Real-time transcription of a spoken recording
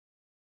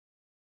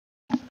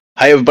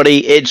Hi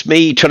everybody, it's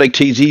me, TONIK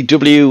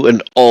TZW,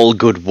 and all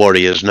good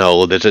warriors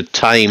know there's a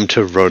time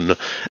to run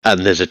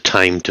and there's a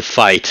time to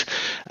fight.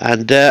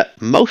 And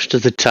most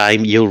of the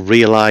time you'll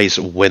realise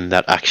when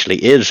that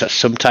actually is.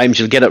 Sometimes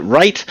you'll get it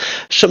right,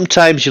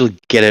 sometimes you'll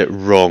get it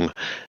wrong.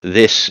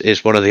 This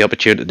is one of the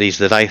opportunities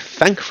that I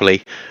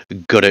thankfully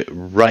got it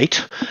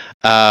right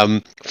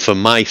for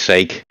my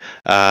sake,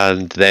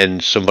 and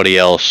then somebody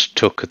else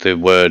took the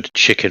word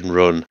chicken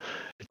run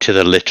to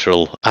the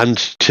literal and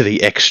to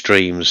the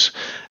extremes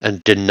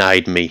and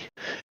denied me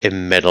a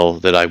medal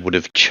that I would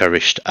have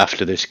cherished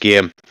after this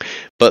game.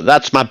 But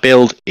that's my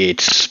build.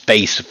 It's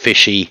space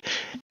fishy.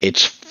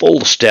 It's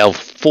full stealth,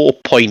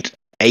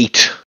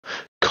 4.8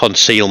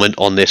 concealment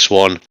on this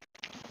one.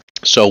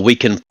 So we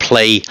can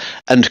play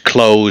and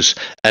close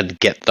and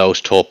get those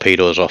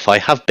torpedoes off. I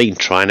have been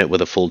trying it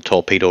with a full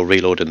torpedo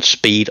reload and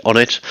speed on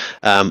it,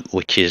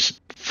 which is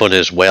fun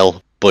as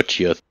well, but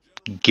you're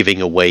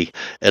giving away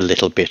a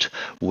little bit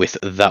with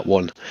that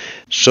one.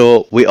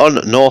 So we're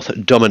on North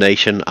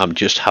Domination. I'm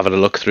just having a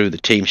look through the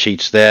team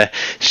sheets there,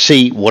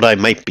 see what I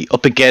might be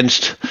up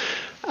against,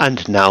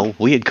 and now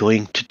we are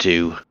going to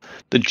do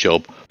the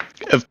job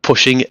of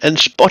pushing and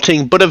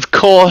spotting. But of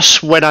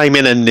course, when I'm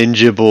in a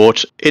ninja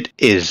boat, it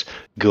is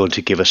going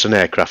to give us an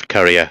aircraft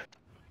carrier.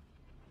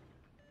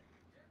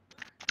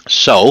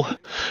 So,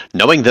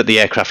 knowing that the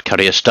aircraft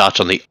carrier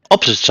starts on the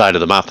opposite side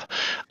of the map,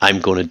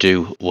 I'm going to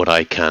do what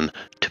I can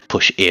to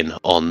push in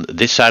on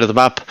this side of the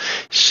map,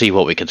 see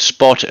what we can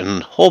spot,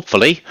 and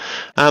hopefully,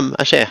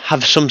 I say,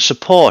 have some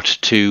support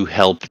to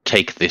help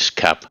take this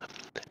cap.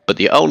 But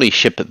the only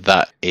ship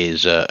that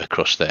is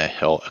across there,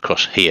 or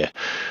across here,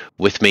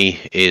 with me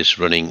is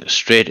running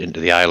straight into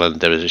the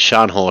island. There is a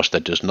Scharnhorst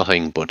that does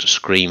nothing but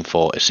scream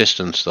for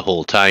assistance the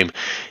whole time,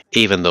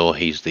 even though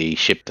he's the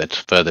ship that's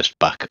furthest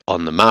back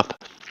on the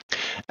map.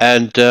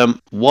 And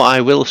what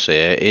I will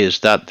say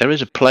is that there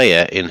is a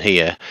player in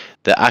here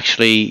that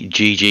actually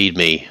GG'd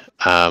me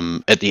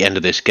at the end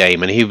of this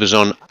game, and he was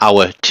on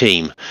our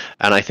team.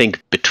 And I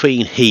think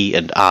between he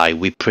and I,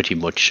 we pretty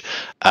much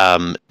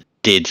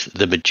did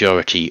the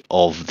majority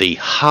of the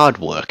hard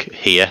work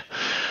here.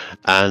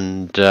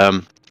 And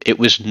it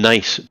was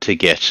nice to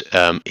get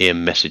a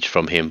message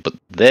from him. But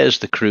there's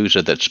the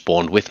cruiser that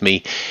spawned with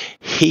me.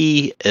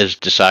 He has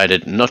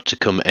decided not to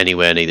come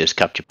anywhere near this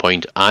capture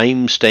point.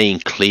 I'm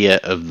staying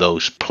clear of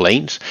those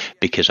planes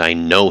because I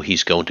know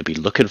he's going to be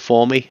looking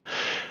for me.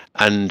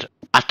 And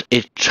at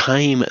a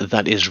time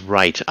that is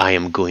right, I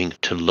am going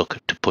to look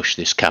to push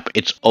this cap.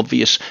 It's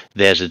obvious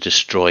there's a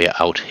destroyer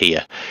out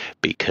here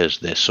because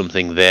there's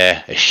something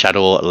there, a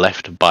shadow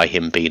left by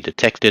him being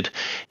detected.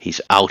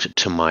 He's out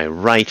to my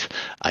right.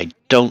 I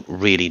don't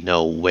really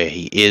know where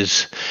he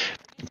is,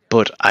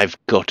 but I've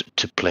got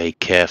to play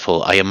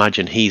careful. I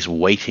imagine he's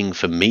waiting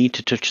for me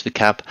to touch the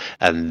cap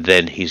and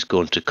then he's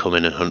going to come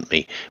in and hunt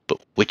me.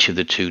 But which of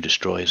the two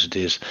destroyers it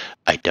is,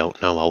 I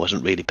don't know. I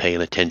wasn't really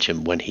paying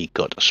attention when he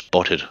got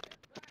spotted.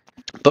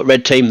 But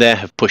red team there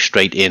have pushed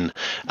straight in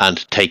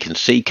and taken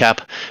C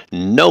cap.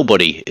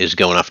 Nobody is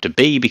going after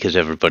B because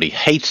everybody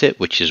hates it,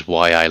 which is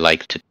why I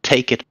like to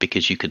take it,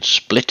 because you can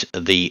split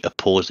the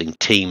opposing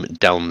team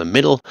down the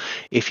middle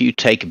if you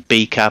take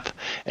B cap,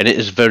 and it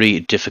is very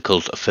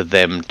difficult for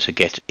them to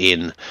get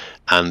in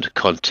and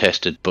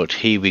contest it. But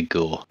here we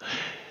go.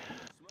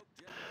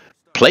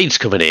 Planes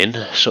coming in,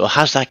 so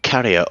has that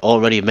carrier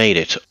already made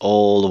it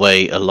all the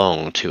way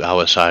along to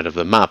our side of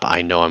the map?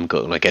 I know I'm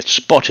going to get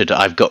spotted.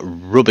 I've got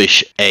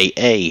rubbish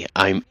AA.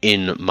 I'm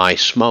in my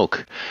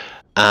smoke.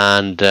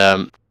 And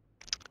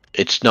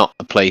it's not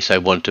a place I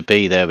want to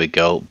be. There we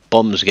go.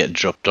 Bombs get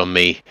dropped on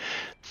me.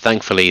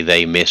 Thankfully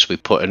they miss. We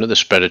put another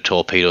spread of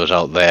torpedoes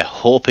out there,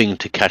 hoping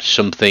to catch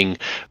something.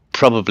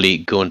 Probably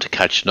going to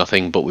catch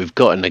nothing, but we've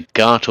got a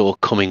Nagato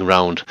coming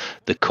round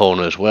the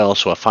corner as well,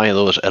 so I fire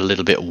those a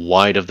little bit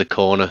wide of the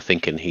corner,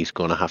 thinking he's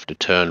going to have to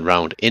turn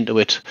round into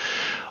it.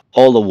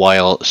 All the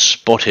while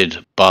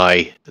spotted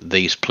by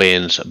these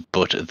planes,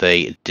 but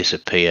they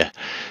disappear,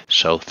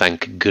 so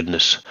thank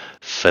goodness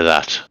for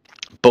that.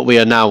 But we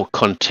are now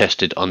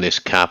contested on this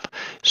cap,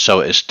 so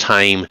it's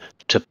time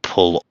to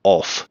pull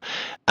off.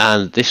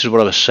 And this is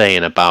what I was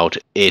saying about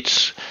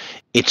it's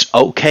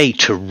okay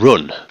to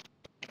run.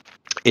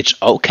 It's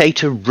okay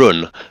to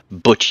run,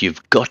 but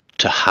you've got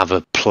to have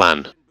a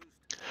plan.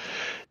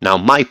 Now,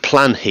 my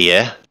plan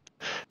here,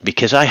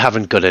 because I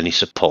haven't got any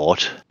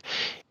support,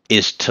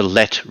 is to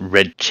let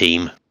red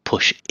team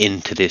push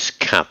into this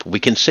cap. We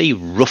can see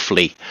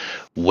roughly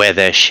where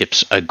their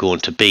ships are going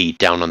to be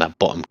down on that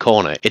bottom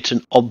corner. It's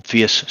an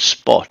obvious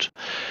spot.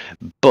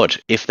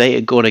 But if they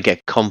are going to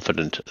get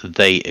confident,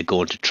 they are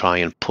going to try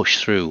and push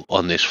through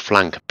on this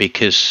flank,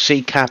 because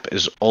C-cap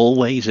is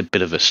always a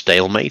bit of a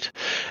stalemate,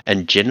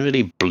 and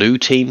generally blue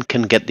team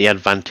can get the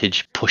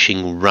advantage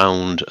pushing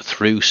round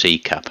through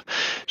C-cap.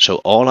 So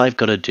all I've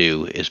got to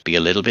do is be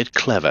a little bit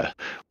clever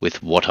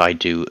with what I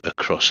do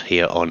across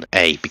here on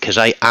A, because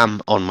I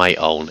am on my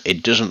own.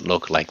 It doesn't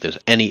look like there's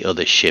any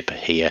other ship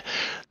here.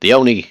 The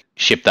only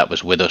ship that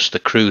was with us, the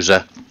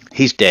cruiser,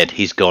 he's dead,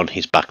 he's gone,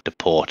 he's back to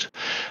port.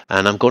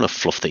 And I'm going to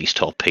fluff these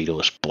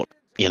torpedoes, but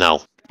you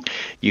know,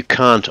 you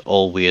can't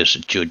always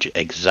judge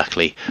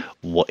exactly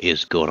what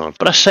is going on.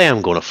 But I say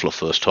I'm going to fluff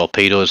those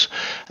torpedoes.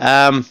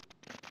 Nagato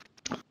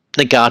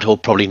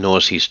probably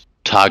knows he's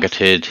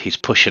targeted, he's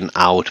pushing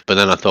out, but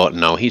then I thought,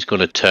 no, he's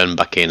going to turn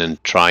back in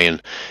and try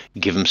and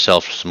give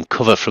himself some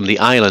cover from the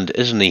island,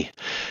 isn't he?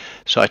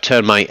 So I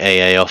turn my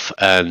AA off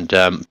and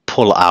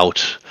pull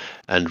out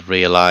and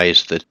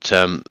realise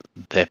that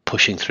they're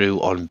pushing through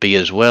on B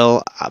as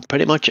well.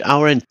 Pretty much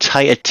our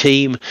entire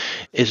team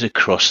is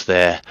across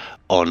there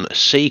on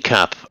C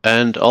cap,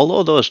 and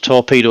although those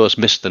torpedoes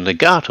missed the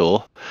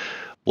Nagato,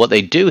 what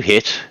they do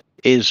hit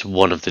is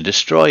one of the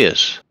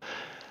destroyers.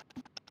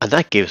 And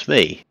that gives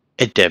me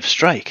a dev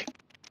strike.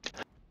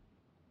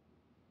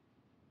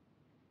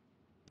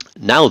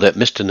 Now that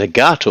Mr.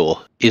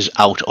 Nagato is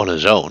out on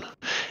his own,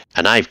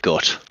 and I've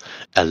got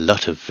a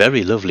lot of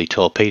very lovely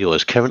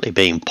torpedoes currently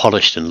being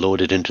polished and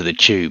loaded into the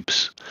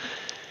tubes,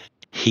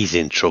 he's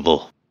in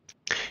trouble.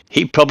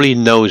 He probably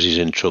knows he's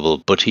in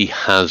trouble, but he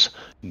has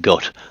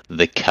got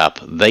the cap.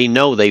 They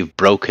know they've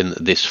broken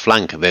this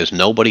flank. There's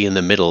nobody in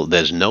the middle.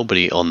 There's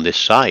nobody on this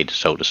side,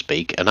 so to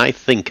speak. And I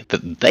think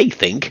that they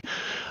think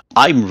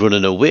I'm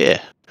running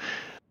away.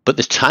 But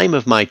the time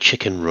of my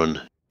chicken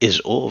run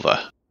is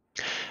over.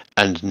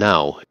 And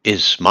now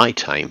is my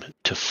time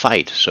to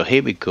fight. So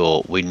here we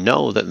go. We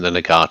know that the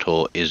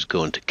Nagato is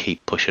going to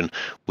keep pushing.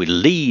 We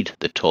lead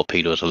the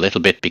torpedoes a little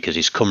bit because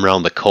he's come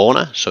around the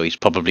corner. So he's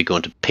probably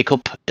going to pick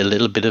up a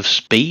little bit of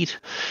speed.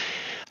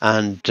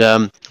 And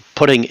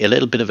putting a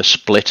little bit of a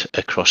split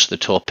across the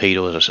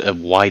torpedoes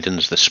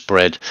widens the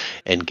spread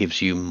and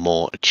gives you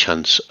more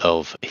chance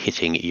of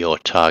hitting your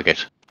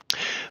target.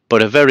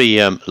 But a very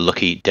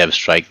lucky dev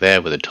strike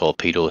there with a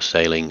torpedo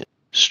sailing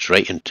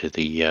straight into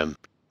the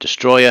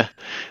destroyer,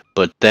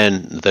 but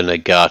then the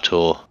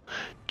Nagato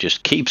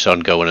just keeps on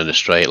going in a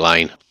straight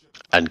line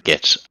and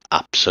gets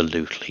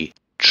absolutely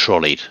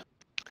trolleyed.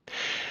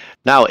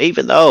 Now,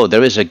 even though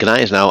there is a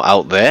Gneiss now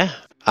out there,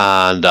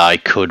 and I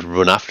could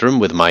run after him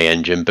with my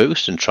engine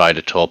boost and try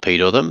to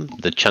torpedo them,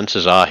 the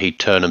chances are he'd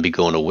turn and be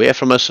going away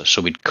from us,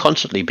 so we'd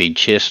constantly be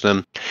chasing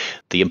them.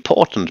 The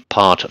important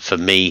part for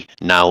me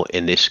now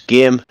in this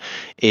game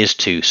is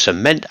to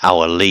cement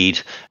our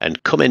lead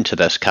and come into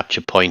this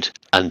capture point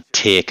and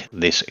take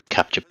this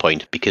capture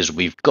point, because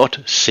we've got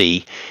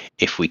C.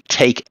 If we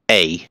take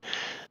A,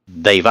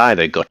 they've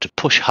either got to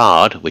push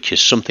hard, which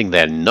is something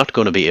they're not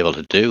going to be able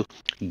to do,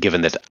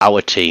 given that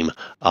our team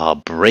are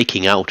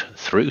breaking out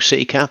through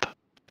CCAP.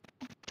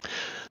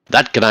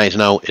 That Gneiss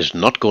now is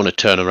not going to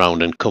turn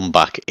around and come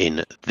back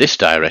in this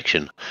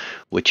direction,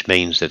 which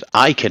means that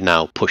I can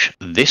now push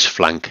this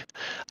flank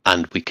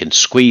and we can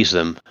squeeze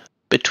them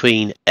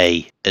between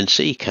A and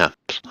C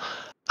caps.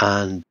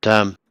 And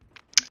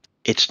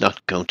it's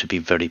not going to be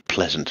very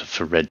pleasant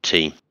for Red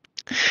Team.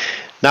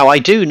 Now, I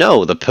do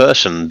know the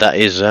person that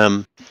is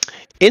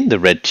in the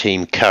Red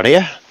Team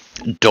carrier,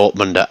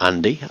 Dortmunder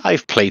Andy.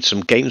 I've played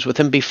some games with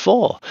him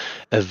before,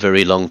 a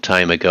very long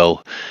time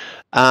ago.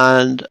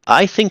 And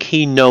I think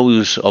he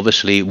knows,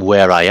 obviously,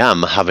 where I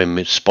am,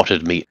 having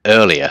spotted me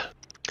earlier.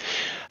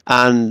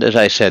 And as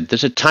I said,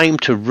 there's a time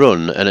to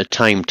run and a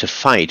time to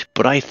fight,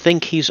 but I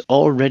think he's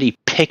already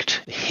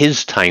picked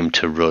his time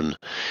to run.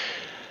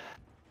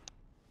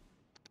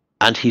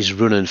 And he's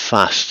running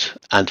fast,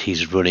 and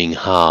he's running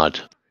hard.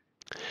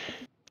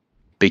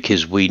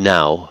 Because we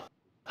now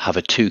have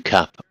a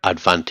 2-cap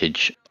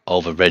advantage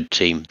over Red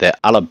Team. Their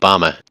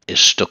Alabama is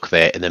stuck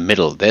there in the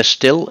middle. There's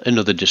still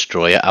another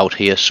destroyer out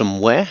here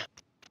somewhere.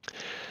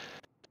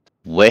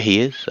 Where he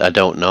is, I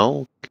don't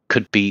know.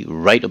 Could be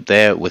right up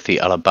there with the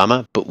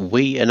Alabama, but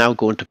we are now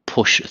going to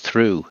push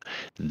through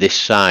this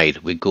side.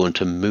 We're going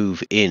to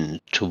move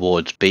in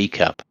towards B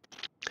cap.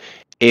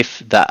 If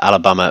that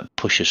Alabama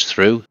pushes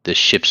through, the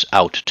ship's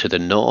out to the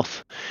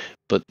north,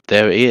 but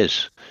there he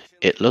is.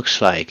 It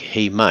looks like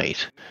he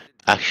might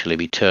actually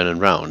be turning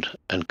round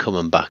and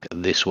coming back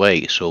this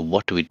way. So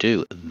what do we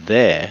do?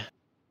 There.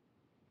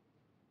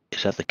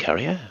 Is that the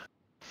carrier?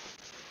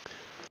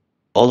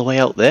 All the way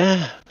out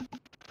there?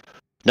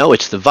 No,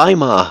 it's the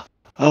Weimar.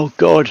 Oh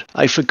God,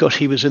 I forgot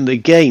he was in the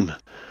game.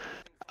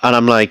 And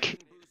I'm like,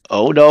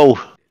 oh no,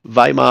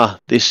 Weimar,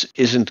 this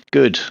isn't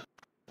good.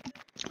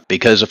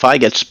 Because if I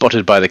get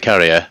spotted by the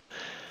carrier,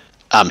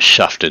 I'm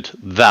shafted.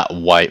 That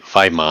white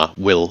Weimar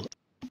will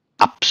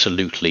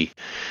absolutely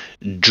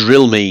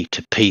drill me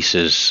to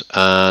pieces,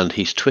 and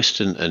he's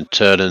twisting and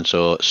turning,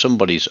 so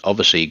somebody's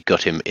obviously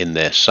got him in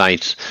their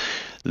sights.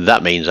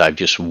 That means I've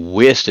just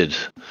wasted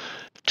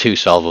 2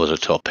 salvos of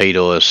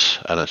torpedoes,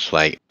 and it's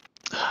like,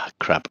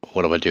 crap,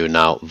 what do I do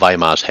now?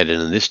 Weimar's heading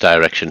in this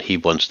direction. He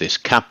wants this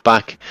cap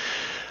back,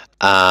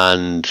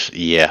 and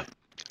yeah,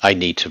 I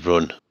need to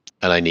run,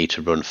 and I need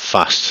to run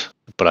fast,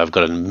 but I've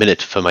got a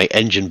minute for my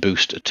engine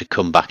boost to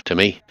come back to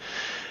me,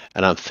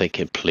 and I'm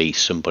thinking, please,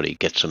 somebody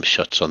get some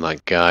shots on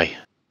that guy.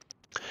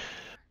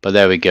 But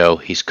there we go.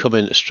 He's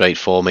coming straight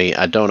for me.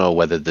 I don't know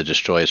whether the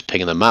destroyer's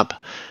pinging the map.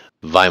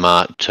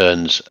 Weimar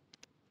turns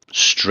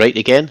straight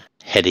again,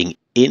 heading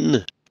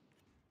in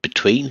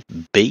between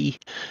B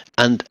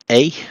and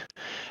A,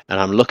 and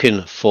I'm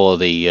looking for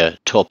the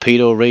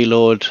torpedo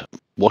reload.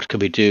 What can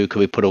we do? Can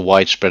we put a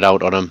widespread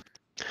out on him?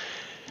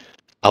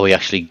 Are we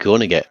actually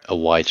going to get a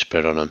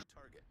widespread on him?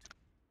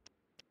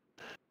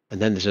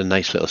 And then there's a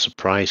nice little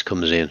surprise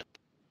comes in,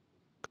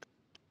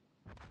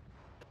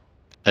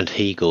 and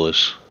he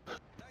goes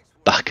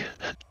back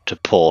to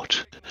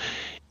port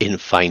in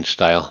fine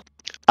style.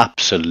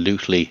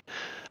 Absolutely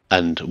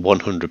and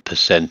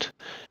 100%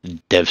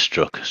 dev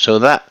struck. So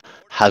that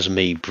has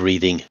me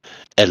breathing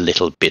a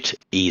little bit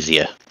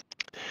easier.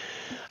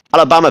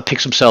 Alabama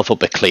picks himself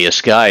up a clear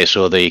sky,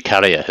 so the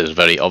carrier has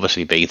very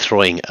obviously been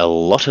throwing a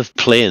lot of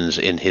planes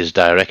in his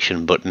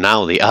direction, but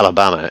now the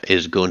Alabama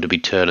is going to be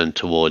turning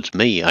towards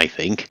me, I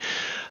think.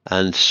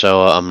 And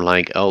so I'm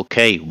like,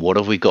 okay, what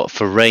have we got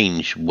for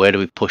range? Where do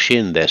we push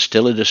in? There's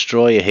still a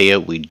destroyer here.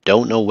 We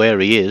don't know where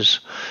he is.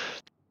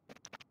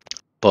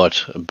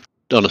 But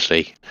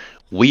honestly,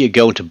 we are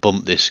going to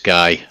bump this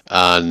guy,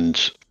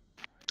 and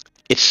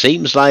it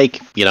seems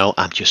like, you know,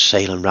 I'm just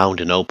sailing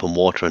around in open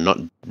water and not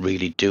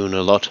really doing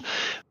a lot.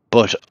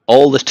 But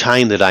all the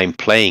time that I'm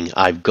playing,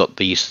 I've got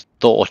these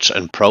thoughts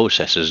and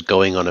processes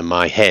going on in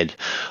my head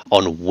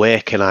on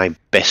where can I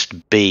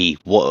best be,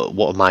 what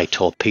are my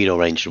torpedo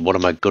ranges, what are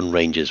my gun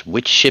ranges,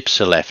 which ships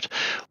are left,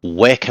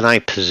 where can I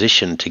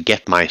position to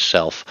get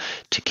myself,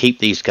 to keep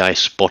these guys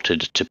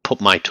spotted, to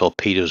put my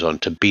torpedoes on,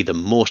 to be the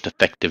most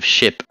effective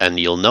ship. And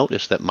you'll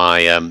notice that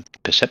my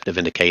perceptive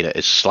indicator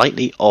is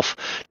slightly off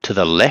to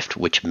the left,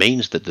 which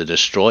means that the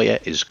destroyer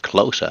is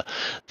closer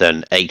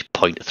than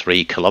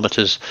 8.3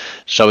 kilometers.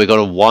 So we're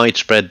going to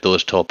widespread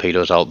those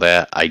torpedoes out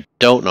there. I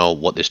don't know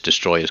what this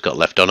destroyer's got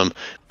left on him,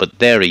 but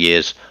there he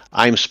is.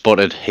 I'm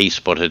spotted, he's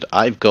spotted,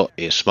 I've got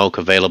a smoke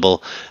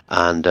available,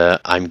 and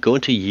I'm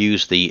going to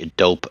use the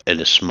dope in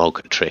a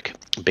smoke trick,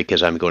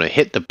 because I'm going to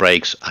hit the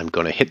brakes, I'm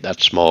going to hit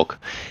that smoke.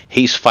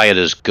 He's fired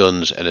his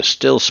guns and is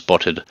still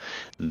spotted.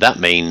 That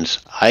means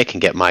I can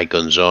get my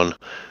guns on.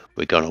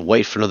 We're going to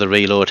wait for another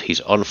reload.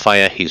 He's on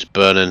fire, he's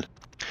burning.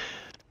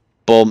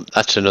 Boom,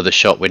 that's another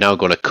shot. We're now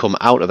going to come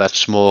out of that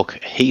smoke.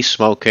 He's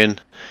smoking.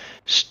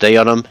 Stay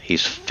on him.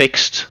 He's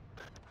fixed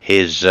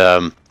his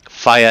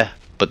fire,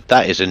 but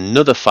that is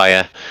another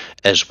fire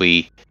as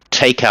we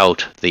take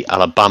out the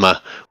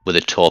Alabama with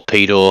a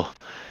torpedo.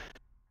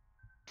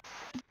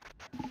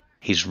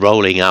 He's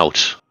rolling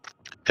out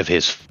of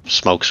his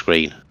smoke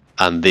screen,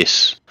 and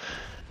this,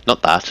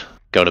 not that,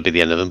 going to be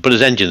the end of him, but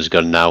his engine's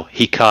gone now.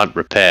 He can't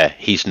repair.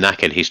 He's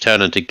knackered. He's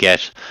turning to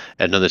get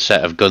another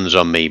set of guns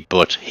on me,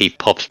 but he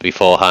pops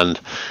beforehand,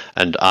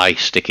 and I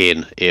stick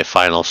in a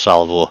final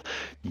salvo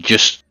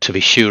just to be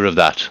sure of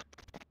that.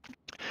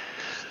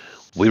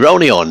 We're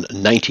only on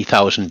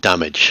 90,000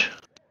 damage,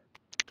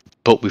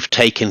 but we've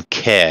taken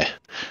care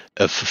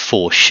of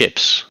 4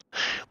 ships.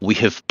 We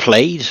have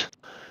played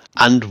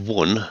and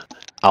won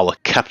our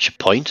capture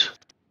point.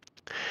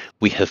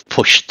 We have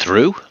pushed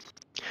through.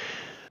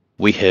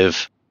 We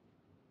have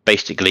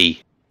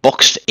basically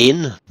boxed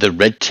in the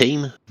red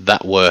team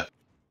that were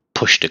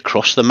pushed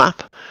across the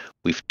map.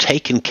 We've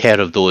taken care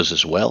of those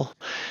as well.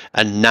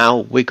 And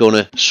now we're going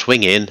to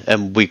swing in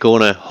and we're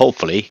going to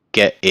hopefully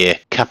get a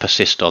cap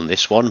assist on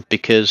this one,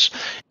 because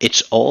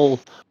it's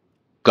all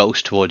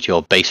goes towards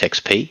your base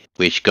XP,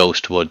 which goes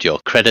towards your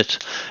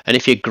credit. And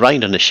if you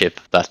grind on a ship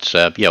that's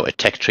a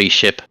tech tree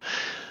ship,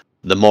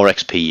 the more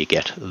XP you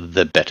get,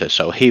 the better.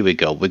 So here we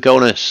go. We're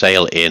going to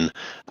sail in,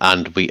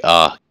 and we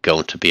are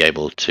going to be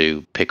able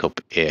to pick up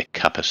a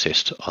cap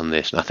assist on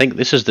this. And I think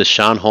this is the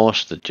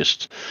Scharnhorst that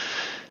just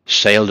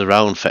sailed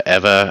around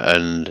forever.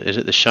 And is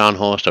it the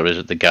Scharnhorst, or is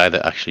it the guy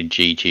that actually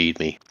GG'd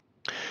me?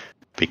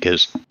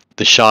 Because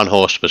the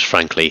Scharnhorst was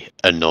frankly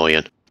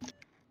annoying.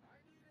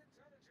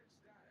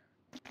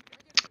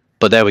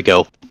 But there we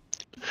go.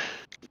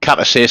 Cap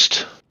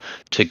assist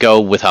to go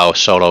with our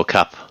solo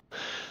cap.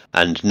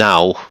 And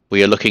now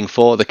we are looking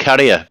for the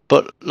carrier.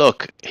 But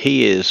look,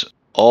 he is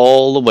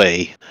all the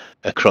way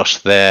across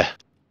there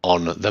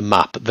on the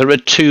map. There are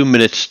 2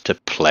 minutes to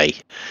play.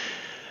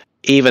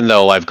 Even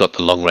though I've got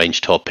the long range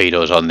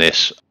torpedoes on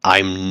this,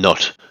 I'm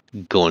not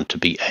going to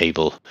be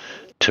able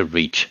to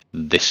reach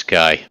this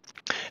guy.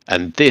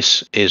 And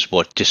this is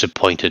what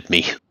disappointed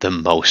me the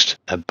most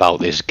about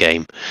this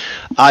game.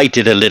 I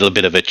did a little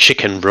bit of a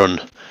chicken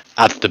run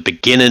at the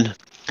beginning,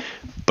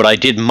 but I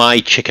did my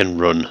chicken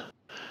run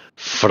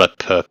for a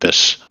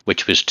purpose,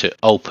 which was to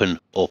open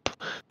up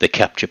the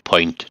capture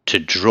point, to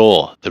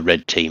draw the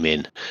red team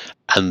in,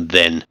 and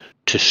then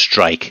to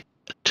strike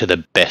to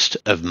the best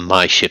of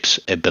my ship's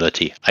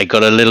ability. I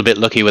got a little bit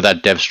lucky with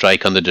that dev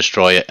strike on the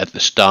destroyer at the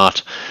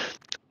start,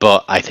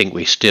 but I think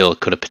we still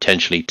could have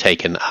potentially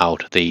taken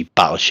out the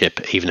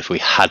battleship even if we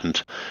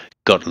hadn't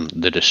gotten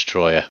the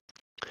destroyer.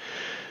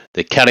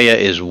 The carrier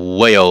is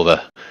way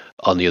over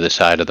on the other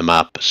side of the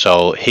map,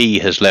 so he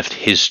has left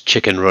his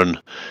chicken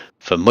run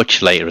for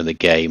much later in the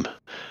game,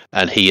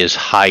 and he is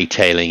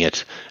hightailing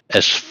it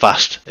as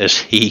fast as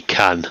he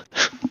can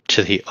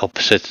to the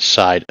opposite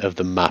side of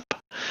the map.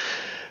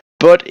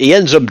 But he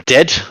ends up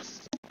dead.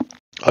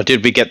 Or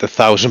did we get the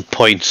 1,000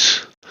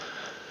 points?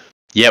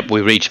 Yep,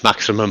 we reached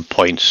maximum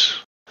points.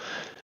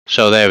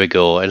 So there we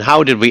go. And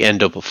how did we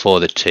end up for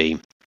the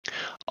team?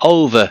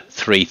 Over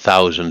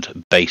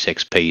 3,000 base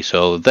XP.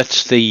 So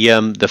that's the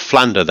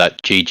Flander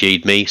that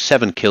GG'd me.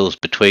 7 kills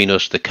between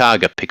us. The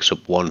Karga picks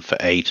up 1 for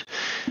 8.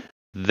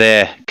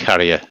 Their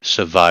carrier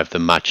survived the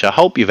match. I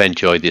hope you've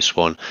enjoyed this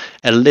one.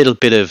 A little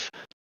bit of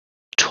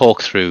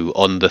talk through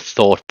on the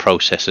thought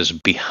processes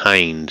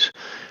behind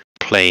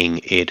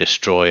playing a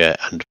destroyer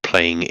and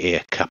playing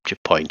a capture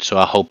point. So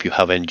I hope you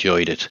have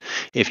enjoyed it.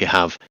 If you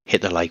have,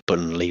 hit the like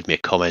button, leave me a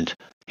comment,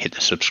 hit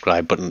the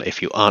subscribe button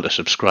if you aren't a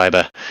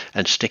subscriber,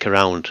 and stick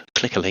around,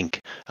 click a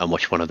link and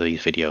watch one of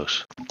these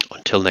videos.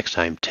 Until next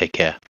time, take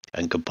care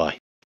and goodbye.